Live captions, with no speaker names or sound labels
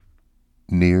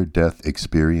Near-Death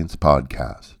Experience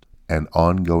Podcast, an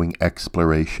ongoing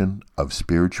exploration of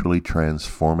spiritually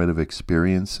transformative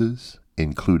experiences,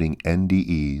 including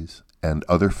NDEs and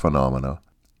other phenomena,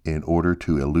 in order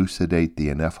to elucidate the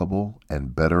ineffable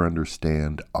and better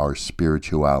understand our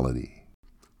spirituality.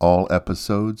 All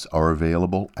episodes are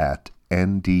available at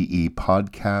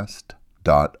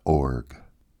ndepodcast.org.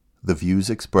 The views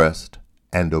expressed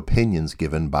and opinions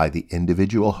given by the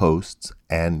individual hosts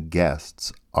and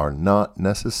guests are not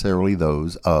necessarily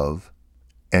those of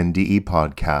NDE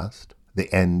Podcast, the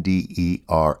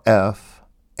NDERF,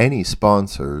 any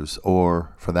sponsors,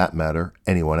 or, for that matter,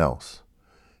 anyone else.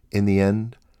 In the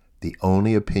end, the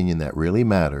only opinion that really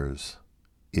matters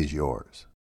is yours.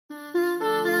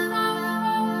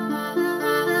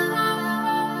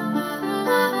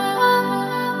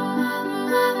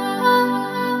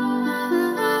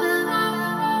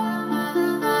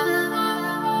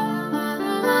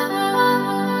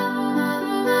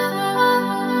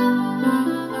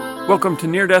 Welcome to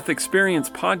Near-Death Experience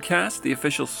Podcast, the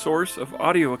official source of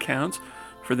audio accounts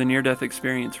for the Near-Death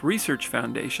Experience Research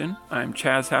Foundation. I'm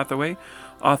Chaz Hathaway,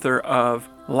 author of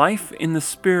Life in the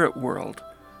Spirit World,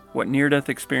 What Near-Death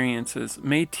Experiences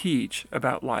May Teach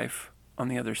About Life on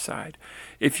the Other Side.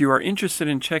 If you are interested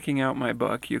in checking out my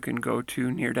book, you can go to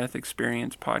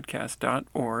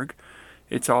neardeathexperiencepodcast.org.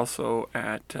 It's also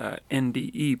at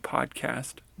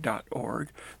ndepodcast.org.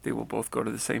 They will both go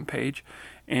to the same page.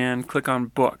 And click on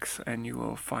books, and you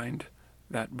will find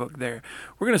that book there.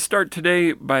 We're going to start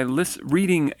today by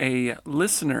reading a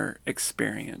listener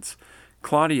experience.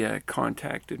 Claudia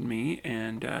contacted me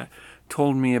and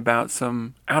told me about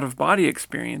some out-of-body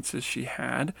experiences she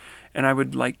had, and I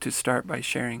would like to start by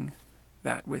sharing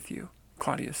that with you.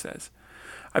 Claudia says,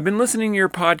 I've been listening to your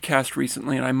podcast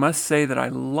recently, and I must say that I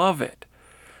love it.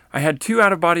 I had 2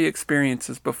 out-of-body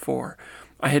experiences before.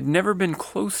 I had never been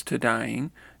close to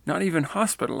dying, not even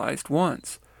hospitalized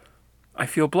once. I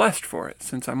feel blessed for it,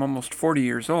 since I'm almost 40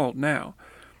 years old now.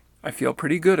 I feel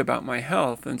pretty good about my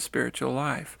health and spiritual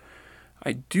life.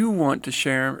 I do want to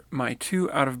share my 2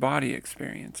 out-of-body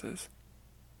experiences.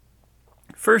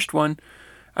 First one,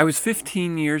 I was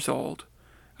 15 years old.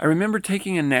 I remember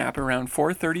taking a nap around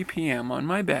 4:30 p.m. on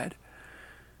my bed.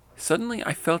 Suddenly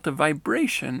I felt a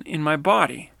vibration in my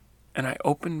body, and I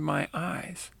opened my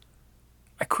eyes.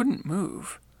 I couldn't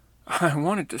move. I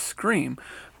wanted to scream,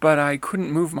 but I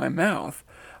couldn't move my mouth.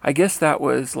 I guess that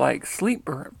was like sleep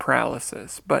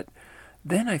paralysis, but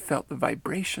then I felt the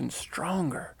vibration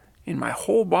stronger in my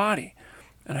whole body,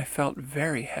 and I felt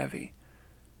very heavy.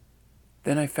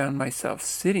 Then I found myself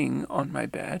sitting on my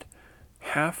bed.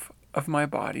 Half of my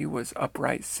body was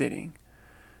upright sitting.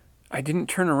 I didn't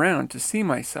turn around to see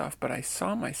myself, but I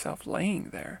saw myself laying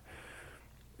there.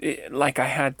 Like I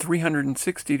had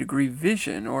 360-degree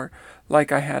vision, or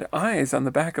like I had eyes on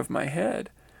the back of my head.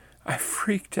 I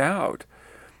freaked out.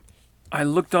 I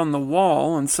looked on the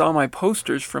wall and saw my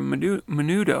posters from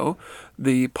Menudo,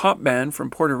 the pop band from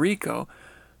Puerto Rico.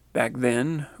 Back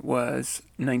then was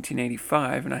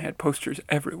 1985, and I had posters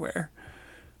everywhere.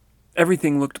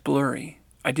 Everything looked blurry.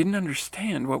 I didn't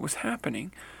understand what was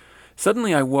happening.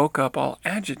 Suddenly I woke up all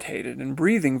agitated and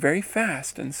breathing very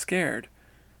fast and scared.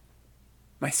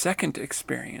 My second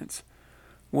experience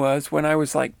was when I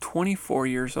was like 24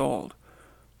 years old.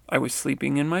 I was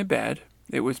sleeping in my bed.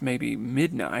 It was maybe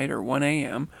midnight or 1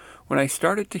 a.m. when I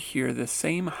started to hear the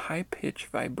same high-pitched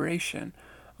vibration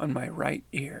on my right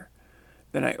ear.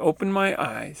 Then I opened my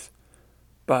eyes,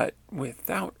 but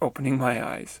without opening my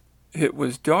eyes. It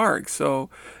was dark, so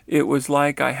it was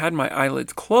like I had my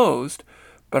eyelids closed,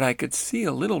 but I could see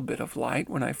a little bit of light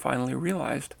when I finally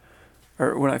really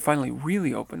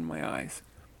opened my eyes.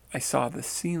 I saw the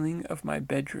ceiling of my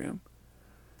bedroom,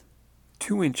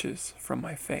 2 inches from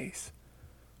my face.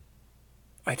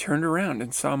 I turned around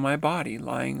and saw my body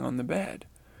lying on the bed.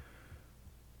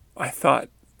 I thought,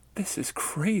 this is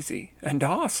crazy and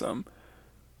awesome.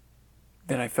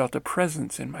 Then I felt a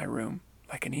presence in my room,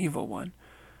 like an evil one.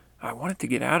 I wanted to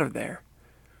get out of there.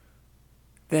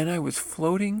 Then I was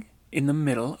floating in the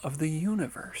middle of the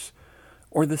universe,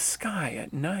 or the sky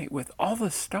at night with all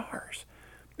the stars.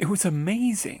 It was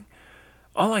amazing.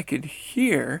 All I could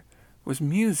hear was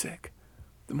music,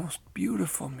 the most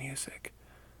beautiful music.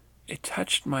 It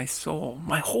touched my soul,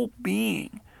 my whole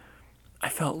being. I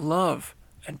felt love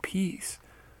and peace.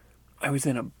 I was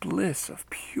in a bliss of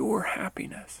pure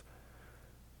happiness.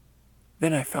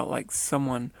 Then I felt like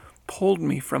someone pulled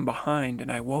me from behind,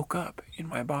 and I woke up in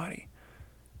my body.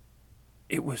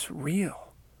 It was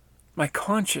real. My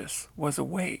conscience was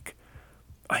awake.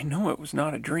 I know it was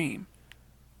not a dream.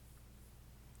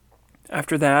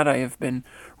 After that, I have been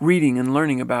reading and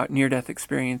learning about near-death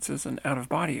experiences and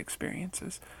out-of-body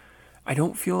experiences. I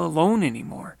don't feel alone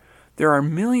anymore. There are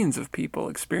millions of people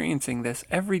experiencing this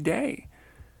every day.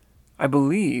 I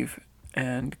believe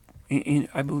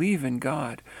I believe in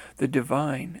God, the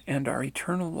divine, and our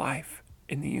eternal life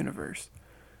in the universe.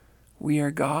 We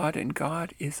are God and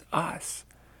God is us.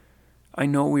 I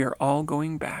know we are all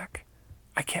going back.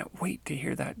 I can't wait to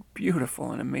hear that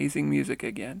beautiful and amazing music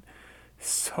again.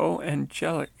 So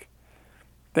angelic.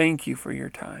 Thank you for your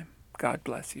time. God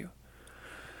bless you.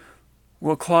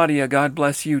 Well, Claudia, God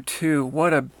bless you too.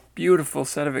 What a beautiful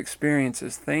set of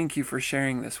experiences. Thank you for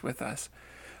sharing this with us.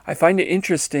 I find it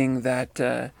interesting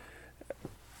that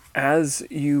as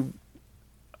you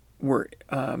were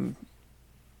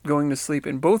going to sleep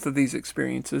in both of these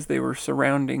experiences, they were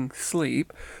surrounding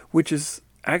sleep, which is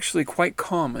actually quite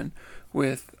common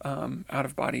with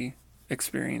out-of-body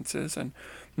experiences, and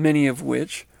many of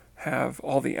which have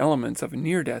all the elements of a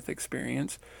near-death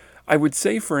experience. I would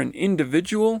say for an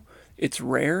individual, it's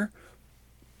rare,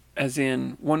 as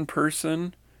in one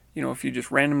person, if you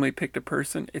just randomly picked a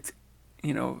person, it's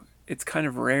kind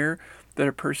of rare that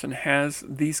a person has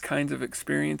these kinds of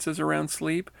experiences around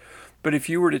sleep. But if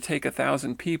you were to take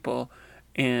 1,000 people,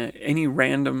 and any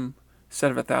random set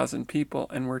of 1,000 people,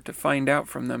 and were to find out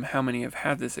from them how many have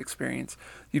had this experience,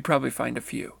 you'd probably find a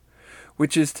few.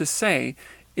 Which is to say,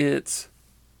 it's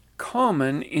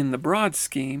common in the broad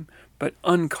scheme, but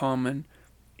uncommon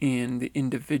in the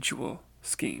individual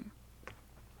scheme.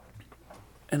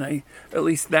 And at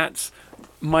least that's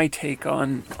my take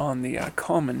on the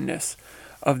commonness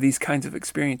of these kinds of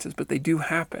experiences. But they do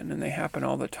happen, and they happen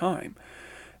all the time.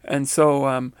 And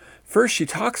so first she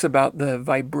talks about the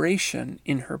vibration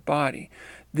in her body.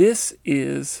 This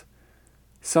is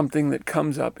something that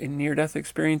comes up in near-death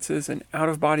experiences and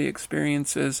out-of-body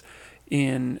experiences,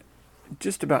 in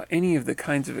just about any of the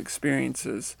kinds of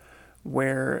experiences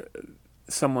where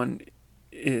someone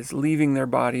is leaving their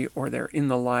body or they're in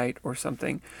the light or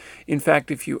something. In fact,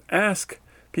 if you ask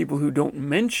people who don't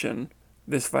mention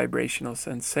this vibrational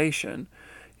sensation,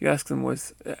 you ask them,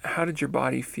 how did your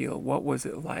body feel? What was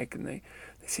it like? And they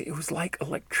say, it was like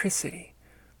electricity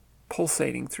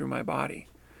pulsating through my body.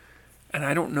 And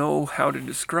I don't know how to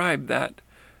describe that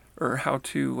or how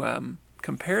to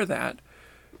compare that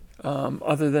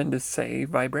other than to say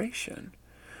vibration.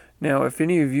 Now, if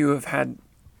any of you have had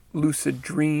lucid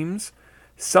dreams,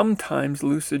 sometimes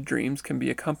lucid dreams can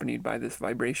be accompanied by this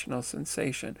vibrational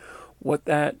sensation. What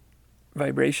that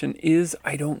vibration is,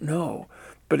 I don't know.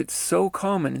 But it's so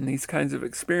common in these kinds of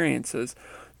experiences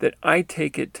that I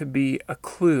take it to be a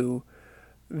clue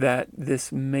that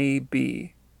this may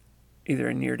be either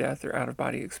a near-death or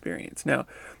out-of-body experience. Now,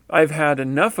 I've had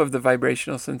enough of the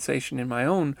vibrational sensation in my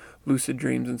own lucid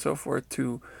dreams and so forth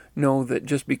to know that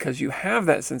just because you have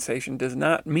that sensation does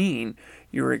not mean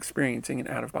you're experiencing an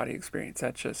out-of-body experience.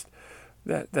 That's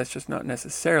just not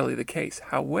necessarily the case.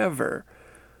 However,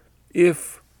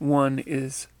 if one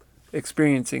is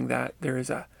experiencing that, there is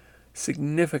a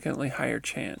significantly higher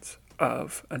chance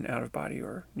of an out-of-body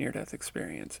or near-death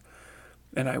experience.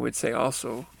 And I would say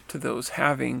also to those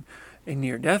having a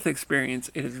near-death experience,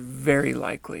 it is very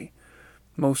likely,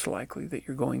 most likely, that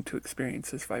you're going to experience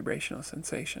this vibrational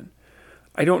sensation.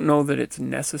 I don't know that it's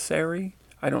necessary.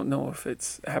 I don't know if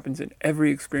it happens in every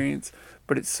experience,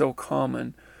 but it's so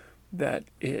common that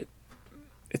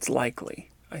it's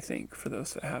likely, I think, for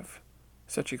those that have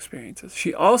such experiences.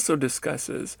 She also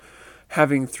discusses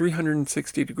having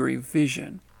 360-degree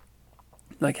vision,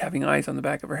 like having eyes on the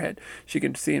back of her head. She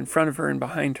can see in front of her and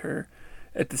behind her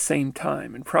at the same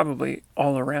time, and probably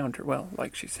all around her. Well,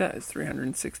 like she says,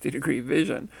 360-degree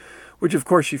vision, which of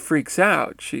course she freaks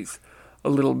out. She's a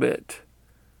little bit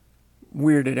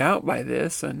weirded out by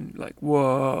this and like,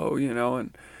 whoa,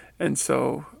 and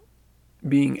so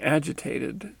being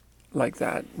agitated like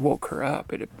that woke her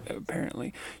up. It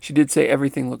apparently, she did say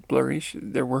everything looked blurry.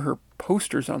 There were her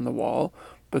posters on the wall,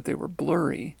 but they were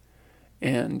blurry,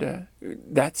 and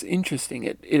that's interesting.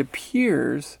 It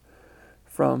appears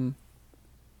from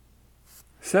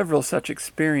several such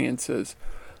experiences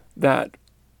that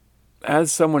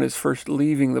as someone is first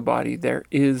leaving the body, there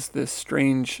is this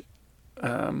strange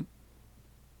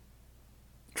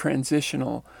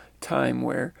transitional time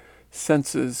where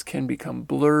senses can become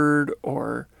blurred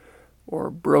or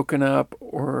broken up,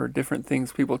 or different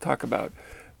things. People talk about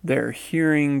their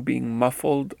hearing being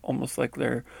muffled, almost like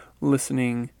they're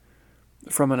listening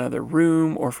from another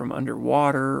room or from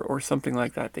underwater or something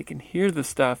like that. They can hear the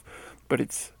stuff, but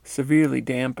it's severely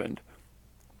dampened.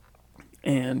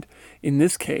 And in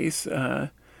this case,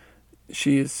 Claudia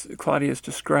is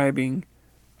describing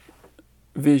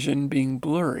vision being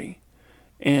blurry.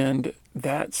 And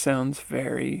that sounds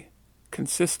very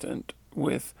consistent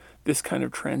with this kind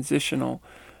of transitional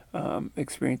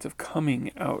experience of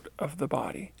coming out of the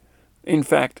body. In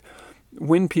fact,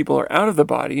 when people are out of the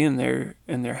body and they're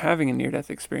having a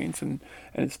near-death experience and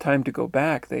it's time to go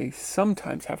back, they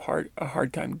sometimes have a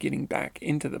hard time getting back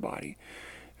into the body.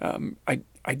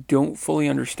 I don't fully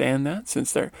understand that,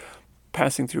 since they're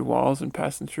passing through walls and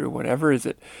passing through whatever. Is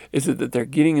it that they're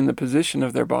getting in the position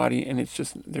of their body and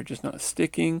they're just not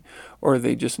sticking, or are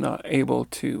they just not able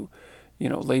to,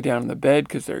 lay down in the bed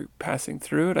because they're passing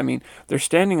through it? I mean, they're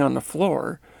standing on the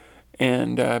floor,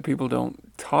 and people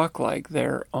don't talk like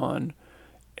they're on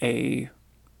a,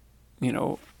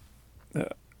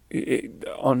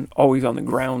 always on the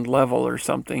ground level or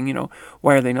something.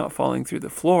 Why are they not falling through the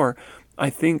floor?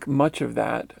 I think much of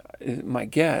that, my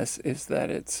guess, is that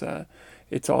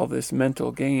it's all this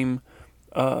mental game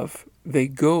of they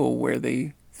go where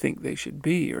they think they should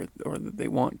be, or that they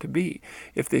want to be.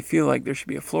 If they feel like there should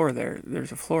be a floor there,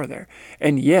 there's a floor there.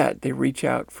 And yet they reach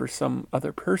out for some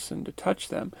other person to touch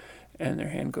them, and their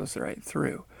hand goes right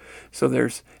through. So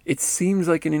it seems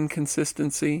like an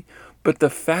inconsistency, but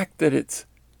the fact that it's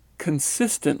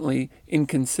consistently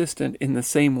inconsistent in the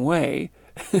same way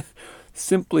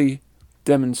simply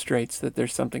demonstrates that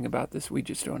there's something about this we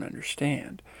just don't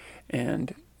understand.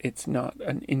 And it's not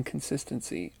an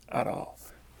inconsistency at all,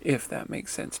 if that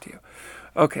makes sense to you.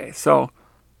 Okay, so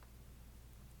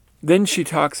then she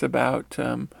talks about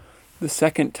the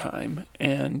second time,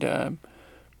 and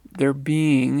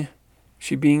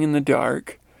she being in the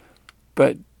dark,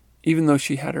 but even though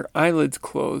she had her eyelids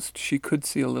closed, she could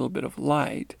see a little bit of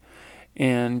light.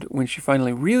 And when she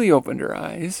finally really opened her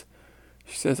eyes,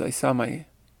 she says, "I saw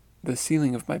the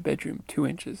ceiling of my bedroom 2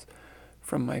 inches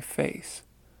from my face."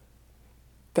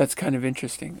 That's kind of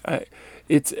interesting.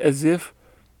 It's as if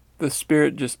the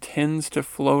spirit just tends to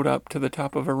float up to the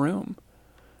top of a room.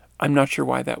 I'm not sure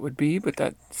why that would be, but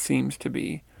that seems to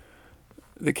be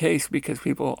the case, because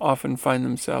people often find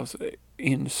themselves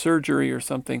in surgery or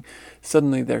something.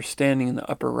 Suddenly they're standing in the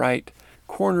upper right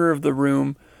corner of the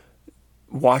room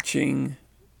watching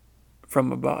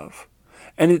from above.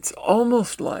 And it's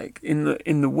almost like,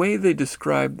 in the way they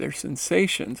describe their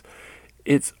sensations,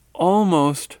 it's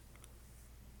almost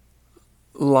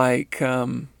like,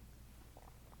 when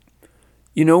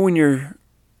you're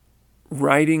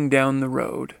riding down the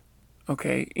road,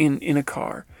 okay, in a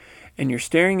car, and you're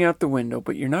staring out the window,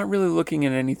 but you're not really looking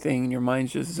at anything, and your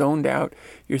mind's just zoned out,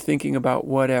 you're thinking about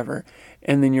whatever,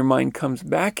 and then your mind comes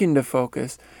back into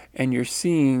focus, and you're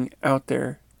seeing out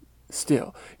there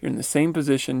still. You're in the same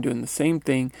position, doing the same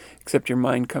thing, except your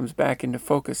mind comes back into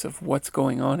focus of what's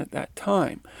going on at that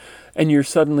time. And you're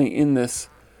suddenly in this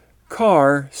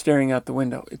car staring out the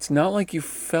window. It's not like you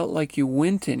felt like you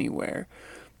went anywhere,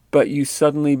 but you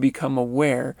suddenly become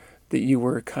aware that you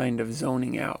were kind of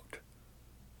zoning out.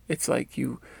 It's like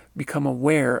you become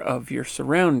aware of your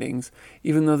surroundings,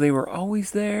 even though they were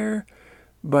always there,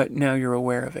 but now you're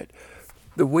aware of it.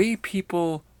 The way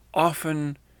people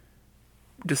often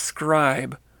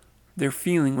describe their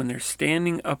feeling when they're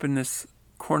standing up in this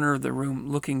corner of the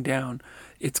room looking down,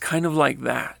 it's kind of like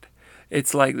that.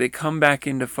 It's like they come back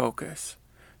into focus.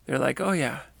 They're like, "Oh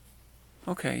yeah,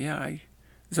 okay, yeah, I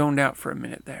zoned out for a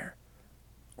minute there,"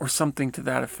 or something to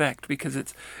that effect, because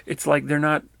it's like they're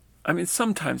not, I mean,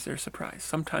 sometimes they're surprised,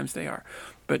 sometimes they are,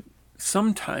 but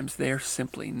sometimes they're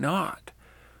simply not,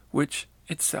 which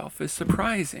itself is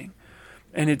surprising.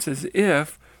 And it's as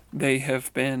if they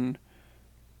have been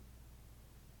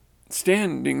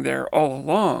standing there all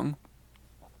along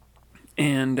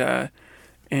and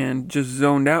just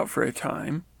zoned out for a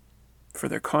time for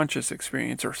their conscious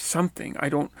experience or something.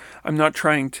 I'm not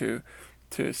trying to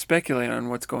speculate on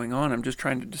what's going on. I'm just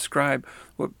trying to describe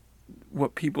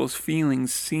what people's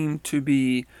feelings seem to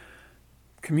be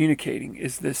communicating,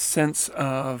 is this sense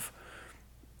of,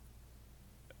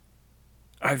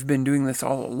 I've been doing this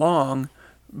all along,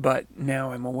 but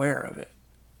now I'm aware of it.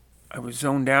 I was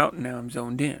zoned out and now I'm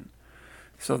zoned in.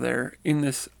 So they're in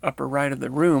this upper right of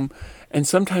the room, and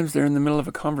sometimes they're in the middle of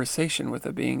a conversation with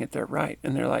a being at their right,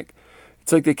 and they're like,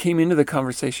 it's like they came into the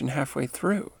conversation halfway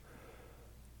through.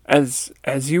 As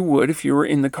you would if you were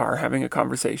in the car having a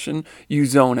conversation, you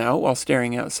zone out while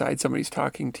staring outside, somebody's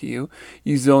talking to you,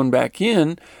 you zone back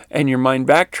in, and your mind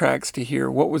backtracks to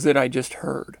hear, what was it I just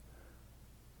heard?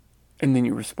 And then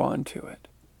you respond to it.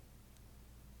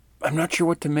 I'm not sure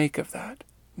what to make of that.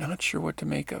 Not sure what to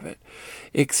make of it,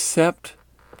 except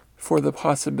for the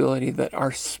possibility that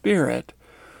our spirit,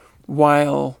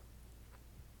 while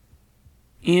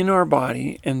in our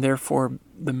body, and therefore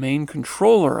the main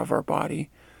controller of our body,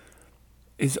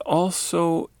 is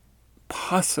also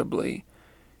possibly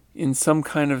in some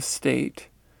kind of state,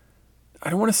 I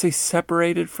don't want to say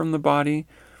separated from the body,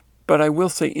 but I will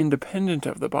say independent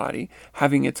of the body,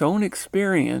 having its own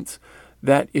experience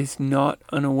that is not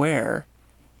unaware.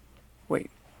 Wait,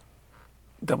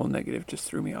 double negative just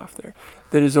threw me off there.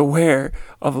 That is aware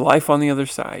of life on the other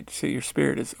side. So your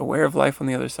spirit is aware of life on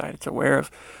the other side. It's aware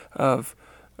of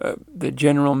the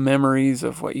general memories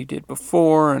of what you did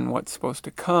before and what's supposed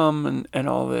to come and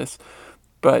all this.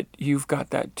 But you've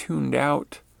got that tuned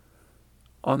out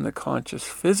on the conscious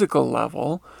physical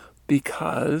level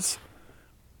because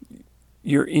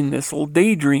you're in this little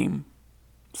daydream,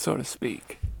 so to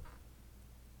speak.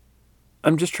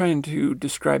 I'm just trying to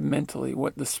describe mentally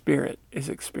what the spirit is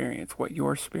experiencing, what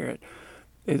your spirit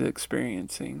is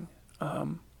experiencing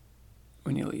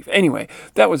when you leave. Anyway,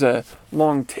 that was a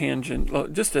long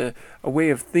tangent, just a way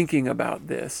of thinking about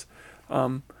this.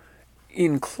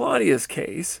 In Claudia's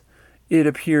case, it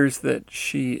appears that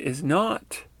she is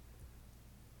not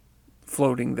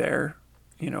floating there,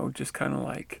 just kind of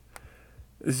like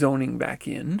zoning back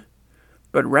in,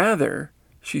 but rather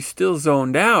she's still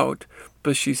zoned out,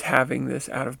 but she's having this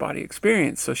out-of-body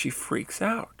experience, so she freaks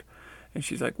out. And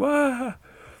she's like, wah!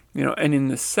 And in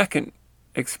the second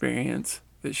experience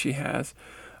that she has,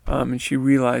 and she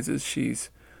realizes she's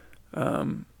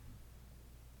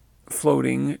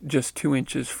floating just 2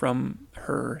 inches from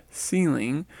her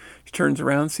ceiling, she turns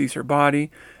around, sees her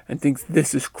body, and thinks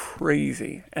this is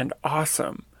crazy and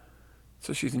awesome.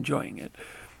 So she's enjoying it.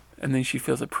 And then she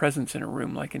feels a presence in her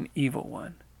room like an evil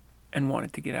one and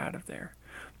wanted to get out of there.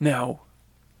 Now,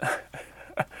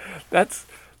 that's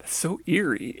so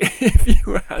eerie, if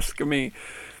you ask me.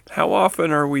 How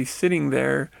often are we sitting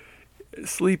there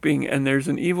sleeping and there's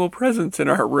an evil presence in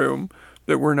our room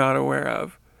that we're not aware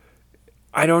of?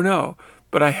 I don't know,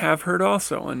 but I have heard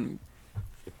also, and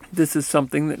this is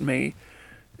something that may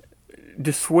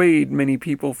dissuade many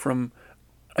people from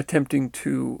attempting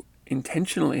to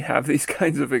intentionally have these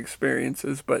kinds of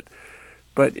experiences, but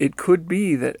it could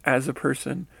be that as a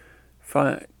person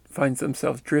finds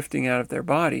themselves drifting out of their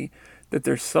body, that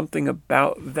there's something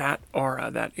about that aura,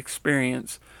 that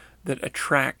experience, that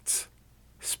attracts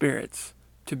spirits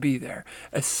to be there,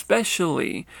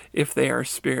 especially if they are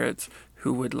spirits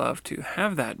who would love to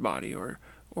have that body or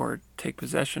take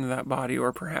possession of that body,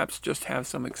 or perhaps just have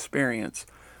some experience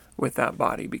with that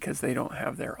body because they don't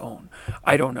have their own.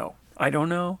 I don't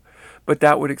know, but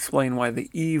that would explain why the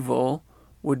evil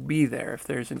would be there. If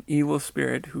there's an evil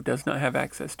spirit who does not have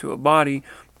access to a body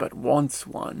but wants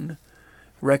one,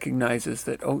 recognizes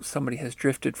that, somebody has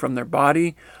drifted from their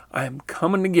body, I am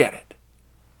coming to get it.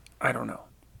 I don't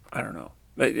know.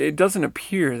 It doesn't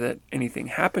appear that anything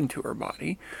happened to her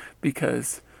body,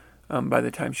 because by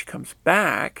the time she comes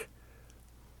back,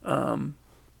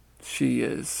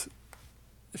 she's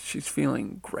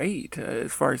feeling great,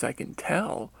 as far as I can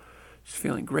tell. She's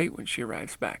feeling great when she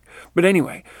arrives back. But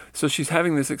anyway, so she's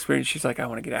having this experience. She's like, I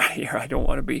want to get out of here. I don't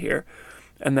want to be here.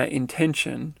 And that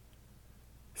intention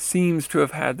seems to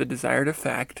have had the desired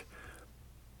effect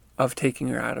of taking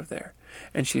her out of there.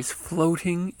 And she's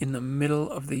floating in the middle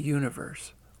of the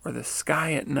universe, or the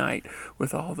sky at night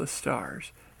with all the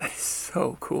stars. That is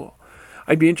so cool.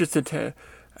 I'd be interested to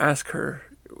ask her,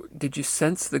 did you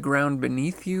sense the ground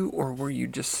beneath you, or were you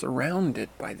just surrounded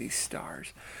by these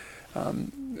stars? Were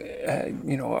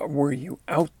you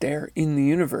out there in the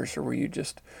universe, or were you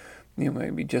just,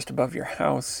 maybe just above your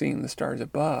house seeing the stars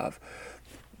above?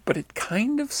 But it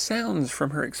kind of sounds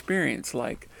from her experience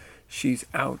like she's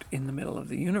out in the middle of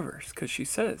the universe, because she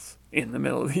says, in the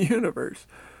middle of the universe.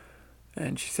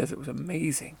 And she says it was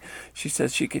amazing. She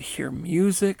says she could hear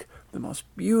music, the most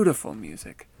beautiful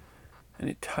music, and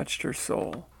it touched her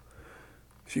soul.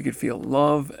 She could feel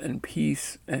love and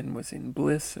peace and was in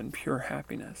bliss and pure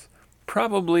happiness.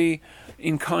 Probably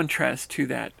in contrast to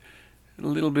that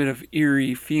little bit of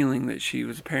eerie feeling that she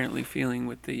was apparently feeling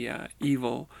with the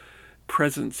evil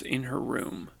presence in her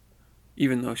room,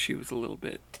 even though she was a little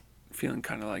bit feeling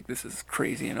kind of like this is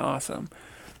crazy and awesome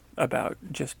about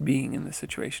just being in the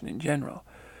situation in general.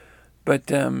 But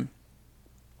then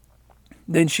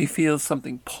she feels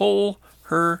something pull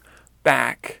her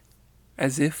back,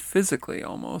 as if physically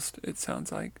almost, it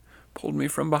sounds like, pulled me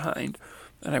from behind,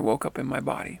 and I woke up in my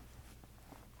body.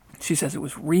 She says it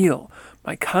was real.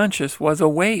 My conscious was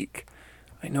awake.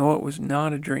 I know it was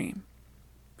not a dream.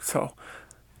 So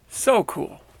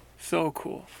cool. So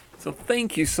cool. So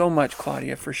thank you so much,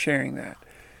 Claudia, for sharing that.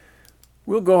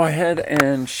 We'll go ahead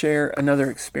and share another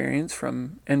experience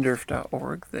from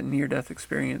NDERF.org, the Near Death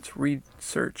Experience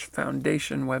Research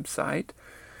Foundation website.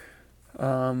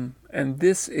 And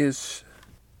this is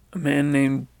a man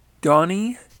named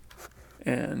Donnie.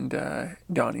 And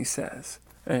Donnie says,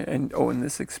 And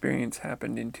this experience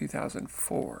happened in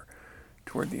 2004,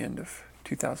 toward the end of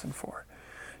 2004.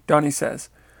 Donnie says,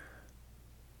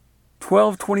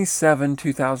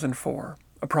 12/27/2004,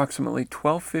 approximately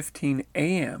 12:15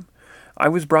 a.m., I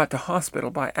was brought to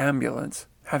hospital by ambulance,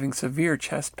 having severe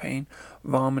chest pain,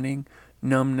 vomiting,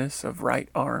 numbness of right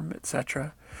arm,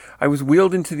 etc. I was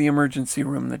wheeled into the emergency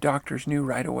room. The doctors knew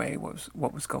right away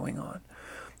what was going on.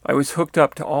 I was hooked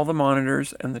up to all the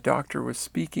monitors, and the doctor was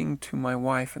speaking to my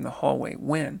wife in the hallway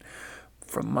when,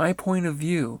 from my point of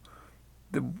view,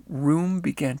 the room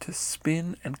began to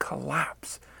spin and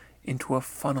collapse into a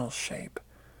funnel shape.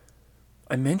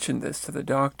 I mentioned this to the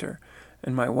doctor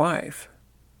and my wife,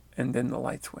 and then the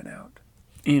lights went out.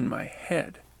 In my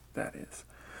head, that is.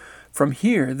 From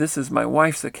here, this is my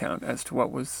wife's account as to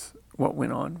what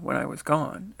went on when I was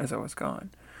gone, as I was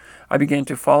gone. I began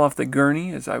to fall off the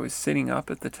gurney as I was sitting up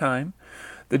at the time.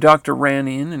 The doctor ran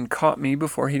in and caught me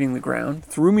before hitting the ground,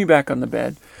 threw me back on the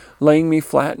bed, laying me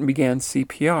flat, and began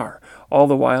CPR, all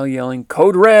the while yelling,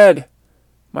 "Code Red!"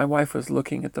 My wife was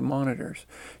looking at the monitors.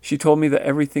 She told me that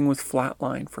everything was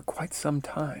flatlined for quite some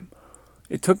time.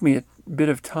 It took me a bit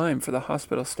of time for the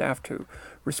hospital staff to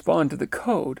respond to the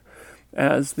code,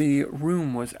 as the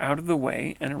room was out of the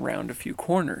way and around a few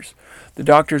corners. The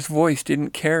doctor's voice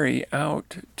didn't carry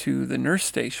out to the nurse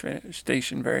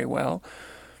station very well.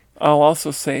 I'll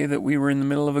also say that we were in the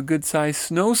middle of a good-sized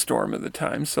snowstorm at the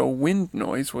time, so wind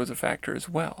noise was a factor as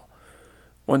well.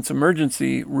 Once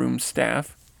emergency room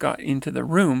staff got into the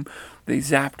room, they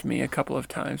zapped me a couple of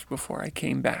times before I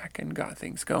came back and got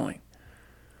things going.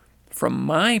 From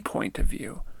my point of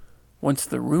view, once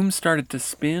the room started to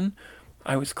spin,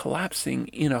 I was collapsing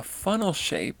in a funnel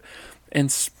shape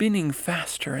and spinning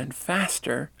faster and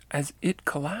faster as it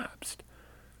collapsed,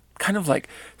 kind of like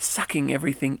sucking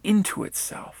everything into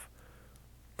itself.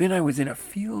 Then I was in a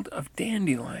field of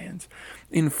dandelions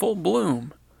in full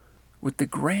bloom with the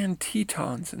Grand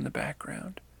Tetons in the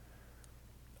background.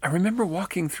 I remember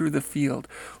walking through the field,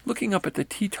 looking up at the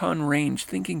Teton Range,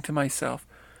 thinking to myself,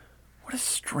 what a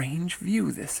strange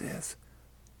view this is.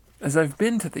 As I've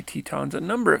been to the Tetons a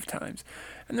number of times,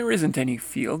 and there isn't any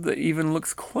field that even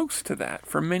looks close to that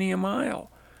for many a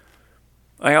mile.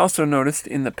 I also noticed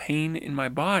in the pain in my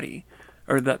body,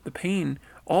 or that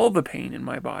all the pain in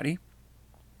my body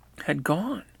had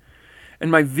gone,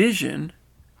 and my vision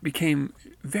became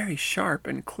very sharp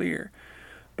and clear.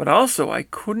 But also I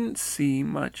couldn't see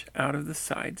much out of the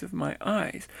sides of my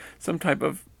eyes. Some type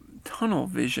of tunnel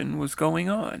vision was going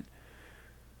on.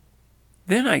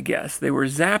 Then I guess they were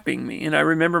zapping me, and I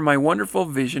remember my wonderful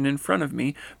vision in front of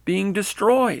me being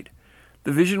destroyed.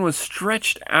 The vision was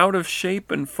stretched out of shape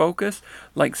and focus,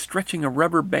 like stretching a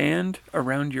rubber band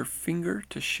around your finger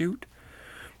to shoot.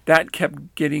 That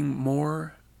kept getting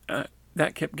more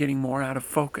out of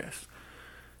focus.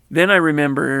 Then I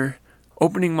remember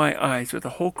opening my eyes with a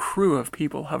whole crew of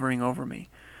people hovering over me.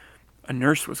 A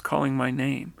nurse was calling my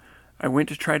name. I went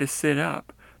to try to sit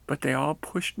up, but they all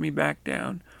pushed me back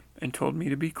down and told me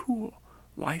to be cool,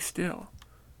 lie still.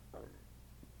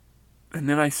 And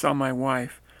then I saw my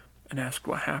wife and asked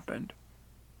what happened.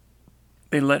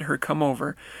 They let her come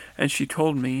over, and she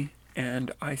told me,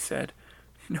 and I said,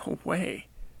 "No way."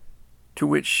 To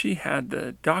which she had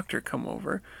the doctor come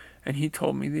over, and he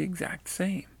told me the exact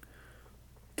same.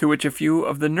 To which a few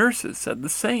of the nurses said the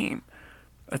same.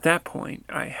 At that point,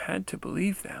 I had to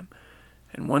believe them.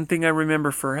 And one thing I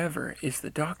remember forever is the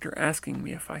doctor asking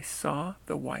me if I saw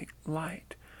the white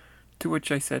light, to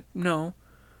which I said no,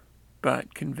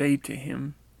 but conveyed to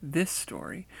him this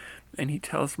story, and he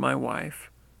tells my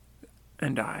wife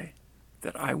and I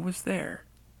that I was there,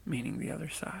 meaning the other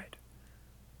side.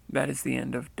 That is the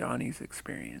end of Donnie's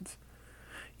experience.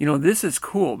 You know, this is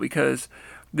cool because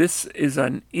this is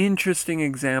an interesting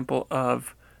example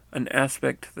of an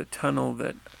aspect to the tunnel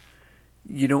that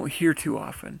you don't hear too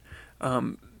often.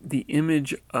 The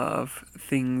image of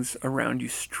things around you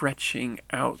stretching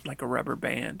out like a rubber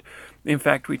band. In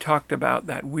fact, we talked about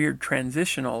that weird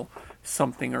transitional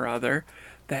something or other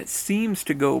that seems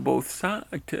to go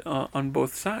on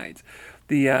both sides.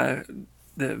 The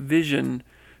vision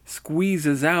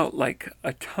squeezes out like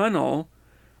a tunnel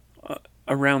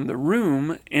around the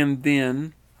room, and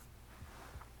then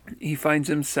he finds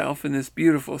himself in this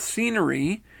beautiful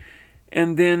scenery,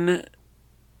 and then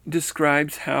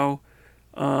describes how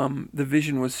the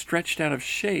vision was stretched out of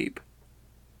shape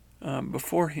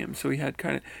before him. So he had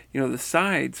kind of, the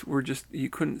sides were just, you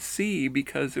couldn't see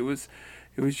because it was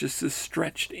just a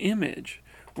stretched image,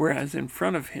 whereas in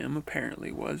front of him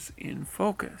apparently was in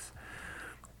focus.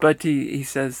 But he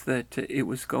says that it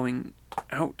was going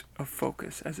out of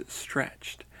focus as it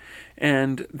stretched.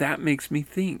 And that makes me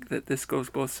think that this goes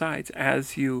both sides.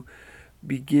 As you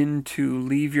begin to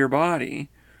leave your body,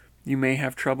 you may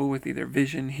have trouble with either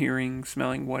vision, hearing,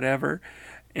 smelling, whatever,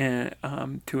 and,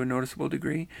 to a noticeable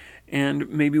degree. And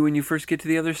maybe when you first get to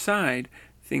the other side,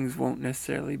 things won't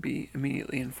necessarily be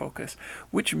immediately in focus,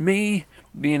 which may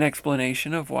be an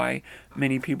explanation of why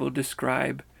many people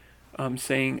describe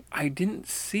saying, I didn't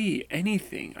see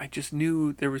anything. I just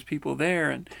knew there was people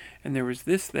there, and there was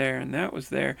this there, and that was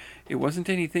there. It wasn't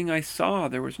anything I saw.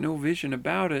 There was no vision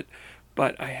about it,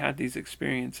 but I had these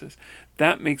experiences.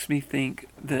 That makes me think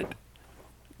that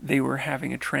they were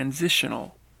having a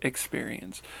transitional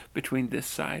experience between this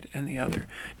side and the other.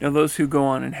 Now, those who go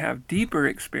on and have deeper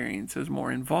experiences,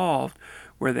 more involved,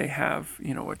 where they have,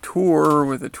 a tour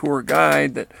with a tour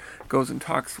guide that goes and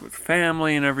talks with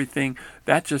family and everything,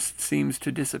 that just seems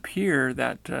to disappear,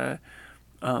 that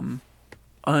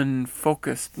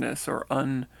unfocusedness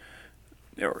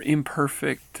or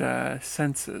imperfect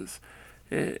senses.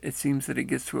 It seems that it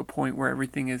gets to a point where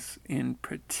everything is in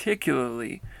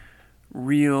particularly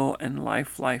real and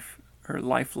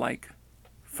lifelike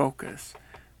focus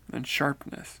and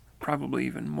sharpness, probably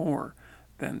even more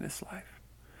than this life.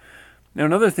 Now,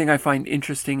 another thing I find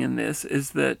interesting in this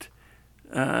is that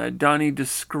Donnie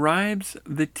describes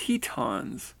the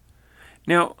Tetons.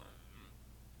 Now,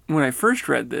 when I first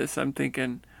read this, I'm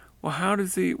thinking, well, why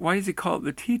does he call it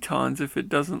the Tetons if it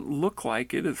doesn't look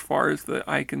like it as far as the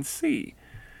eye can see?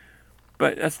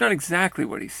 But that's not exactly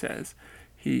what he says.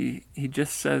 He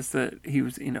just says that he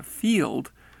was in a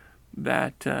field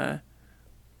that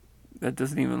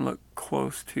doesn't even look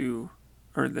close to,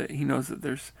 or that he knows that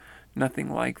there's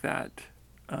nothing like that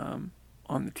on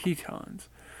the Tetons.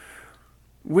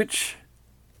 Which,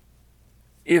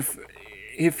 if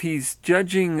he's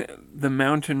judging the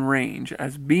mountain range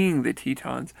as being the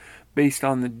Tetons based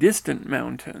on the distant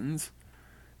mountains,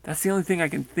 that's the only thing I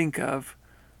can think of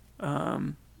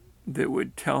that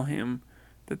would tell him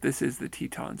that this is the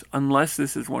Tetons, unless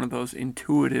this is one of those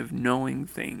intuitive knowing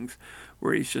things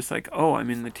where he's just like, oh, I'm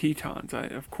in the Tetons.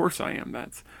 Of course I am.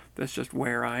 That's just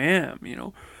where I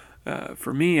am,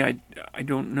 For me, I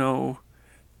don't know.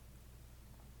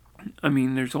 I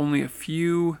mean, there's only a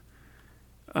few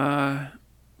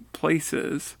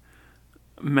places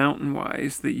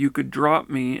mountain-wise that you could drop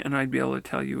me and I'd be able to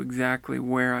tell you exactly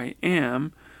where I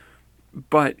am.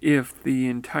 But if the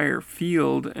entire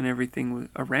field and everything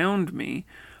around me,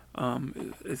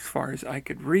 as far as I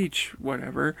could reach,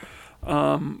 whatever,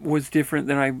 was different,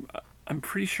 then I'm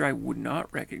pretty sure I would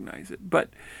not recognize it. But,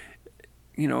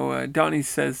 Donnie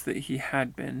says that he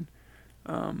had been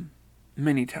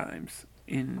many times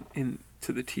into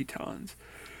the Tetons.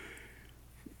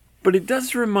 But it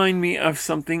does remind me of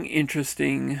something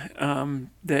interesting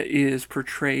that is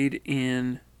portrayed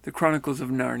in the Chronicles of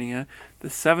Narnia, the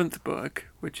 7th book,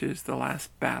 which is the last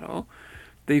battle.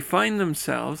 They find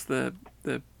themselves, the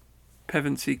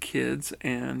Pevensie kids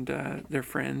and their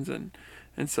friends and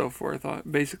so forth,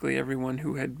 basically everyone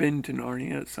who had been to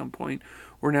Narnia at some point,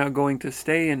 were now going to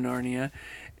stay in Narnia.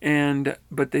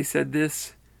 But they said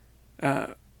this,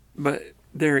 but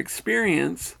their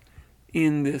experience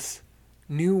in this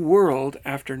new world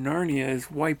after Narnia is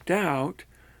wiped out,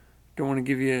 don't want to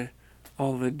give you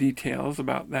all the details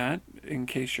about that in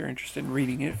case you're interested in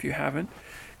reading it if you haven't.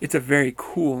 It's a very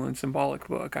cool and symbolic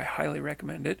book. I highly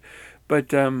recommend it. But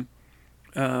they're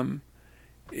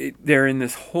in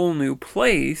this whole new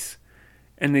place,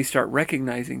 and they start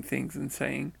recognizing things and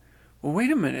saying, well, wait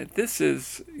a minute, this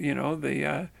is,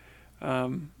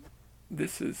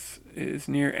 this is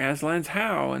near Aslan's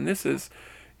How, and this is,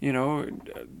 near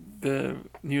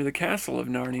the castle of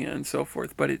Narnia and so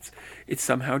forth, but it's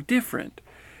somehow different.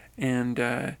 And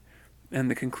the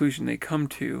conclusion they come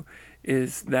to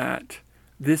is that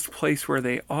this place where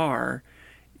they are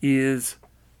is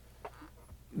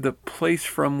the place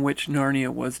from which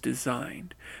Narnia was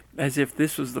designed, as if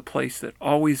this was the place that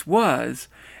always was,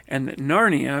 and that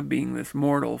Narnia, being this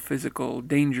mortal, physical,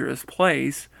 dangerous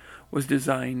place, was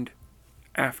designed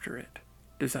after it,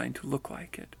 designed to look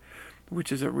like it,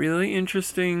 which is a really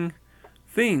interesting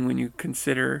thing when you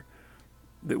consider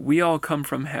that we all come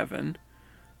from heaven,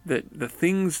 that the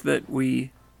things that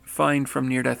we find from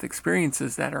near-death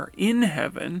experiences that are in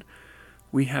heaven,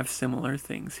 we have similar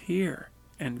things here,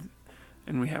 and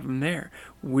we have them there.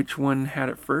 Which one had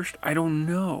it first? I don't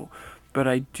know, but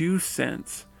I do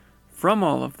sense from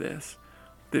all of this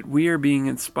that we are being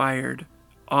inspired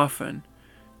often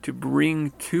to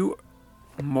bring to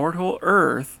mortal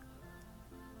earth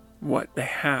what they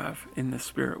have in the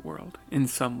spirit world in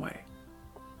some way.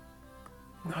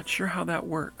 Not sure how that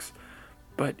works,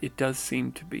 but it does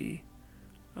seem to be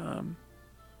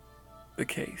the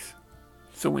case.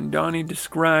 So when Donnie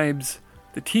describes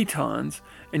the Tetons,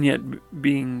 and yet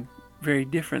being very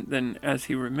different than as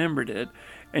he remembered it,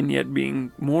 and yet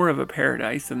being more of a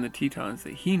paradise than the Tetons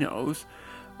that he knows,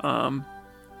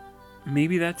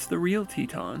 maybe that's the real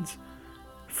Tetons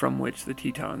from which the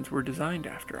Tetons were designed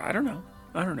after. I don't know.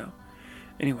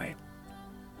 Anyway,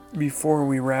 before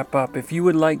we wrap up, if you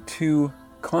would like to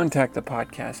contact the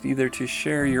podcast, either to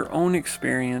share your own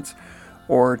experience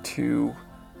or to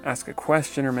ask a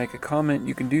question or make a comment,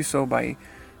 you can do so by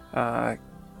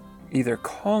either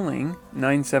calling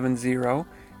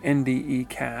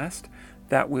 970-NDE-CAST.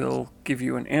 That will give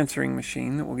you an answering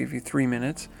machine that will give you 3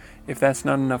 minutes. If that's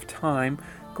not enough time,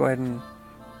 go ahead and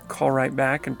call right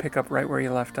back and pick up right where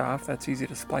you left off. That's easy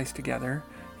to splice together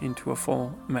into a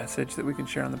full message that we can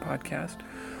share on the podcast.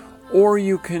 Or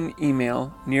you can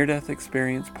email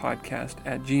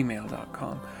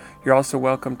near-death-experience-podcast@gmail.com. You're also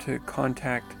welcome to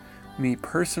contact me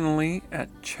personally at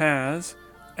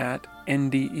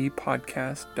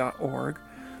chaz@ndepodcast.org,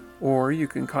 or you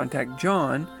can contact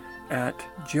John at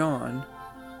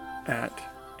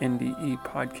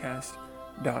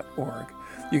john@ndepodcast.org.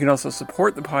 You can also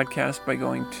support the podcast by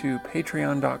going to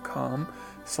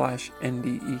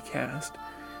patreon.com/ndecast.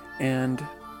 And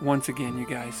once again, you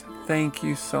guys, thank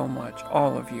you so much,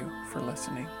 all of you, for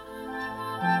listening.